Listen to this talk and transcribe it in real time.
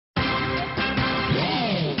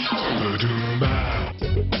Two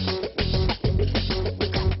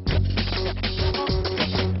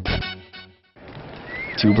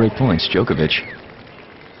break points, Djokovitch.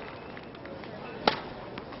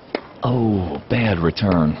 Oh, bad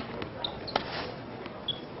return.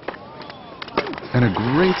 And a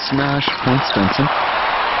great smash, point Svensson.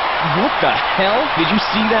 What the hell? Did you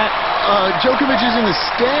see that? Djokovic is in the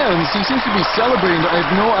stands. He seems to be celebrating, but I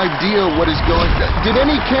have no idea what is going on. Did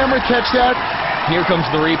any camera catch that? Here comes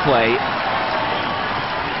the replay.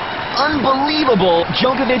 Unbelievable!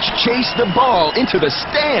 Djokovic chased the ball into the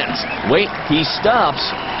stands. Wait, he stops.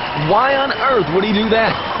 Why on earth would he do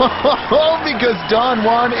that? Because Don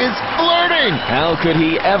Juan is flirting! How could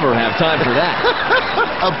he ever have time for that?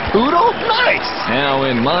 A poodle? Nice! Now,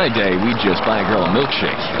 in my day, we'd just buy a girl a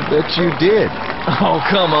milkshake. I bet you did. Oh,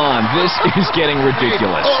 come on. This is getting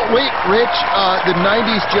ridiculous. Oh, wait, Rich. The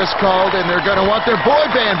 90s just called, and they're going to want their boy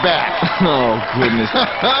band back. Oh, goodness.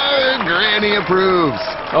 Granny approves.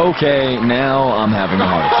 Okay, now I'm having a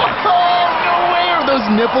heart attack. No way are those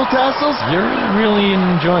nipple tassels? You're really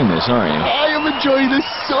enjoying this, aren't you? I am enjoying this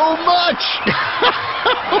so much.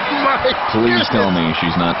 Oh, my Please goodness. tell me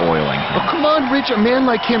she's not oiling. Oh, come on, Rich. A man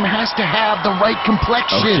like him has to have the right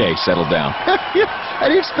complexion. Okay, settle down. How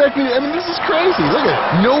do you expect me to... I mean, this is crazy. Look at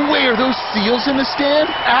it. No way are those seals in the stand?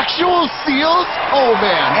 Actual seals? Oh,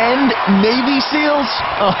 man. And Navy SEALs?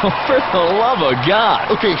 Oh, for the love of God.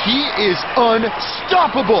 Okay, he is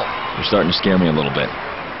unstoppable. You're starting to scare me a little bit.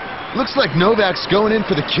 Looks like Novak's going in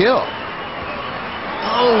for the kill.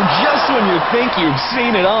 Oh, just when you think you've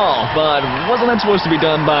seen it all. But wasn't that supposed to be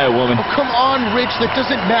done by a woman? Oh, come on, Rich. That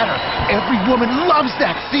doesn't matter. Every woman loves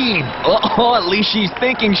that scene. Oh, at least she's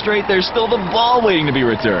thinking straight. There's still the ball waiting to be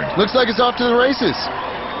returned. Looks like it's off to the races.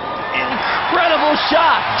 Incredible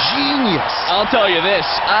shot. Genius. I'll tell you this.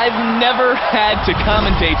 I've never had to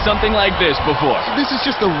commentate something like this before. This is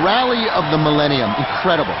just the rally of the millennium.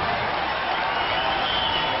 Incredible.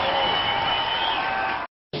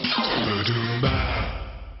 Ba-doom-ba.